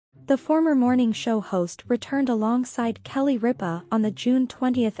The former morning show host returned alongside Kelly Ripa on the June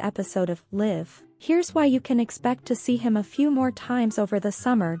 20th episode of Live. Here's why you can expect to see him a few more times over the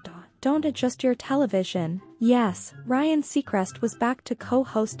summer. Don't adjust your television. Yes, Ryan Seacrest was back to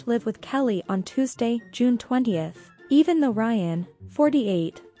co-host Live with Kelly on Tuesday, June 20th. Even though Ryan,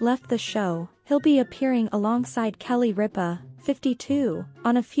 48, left the show, he'll be appearing alongside Kelly Ripa, 52,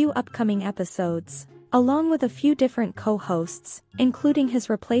 on a few upcoming episodes, along with a few different co-hosts, including his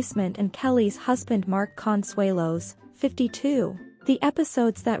replacement and Kelly's husband Mark Consuelos, 52. The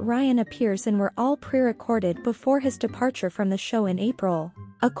episodes that Ryan appears in were all pre-recorded before his departure from the show in April,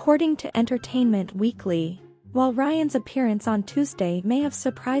 according to Entertainment Weekly. While Ryan's appearance on Tuesday may have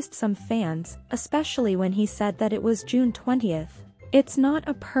surprised some fans, especially when he said that it was June 20th, it's not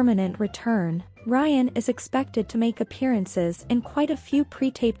a permanent return. Ryan is expected to make appearances in quite a few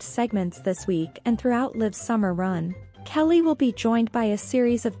pre-taped segments this week and throughout Live's summer run. Kelly will be joined by a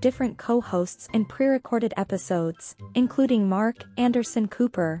series of different co-hosts in pre-recorded episodes, including Mark Anderson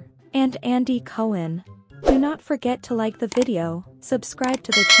Cooper and Andy Cohen. Do not forget to like the video, subscribe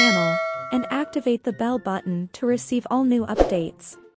to the channel, and activate the bell button to receive all new updates.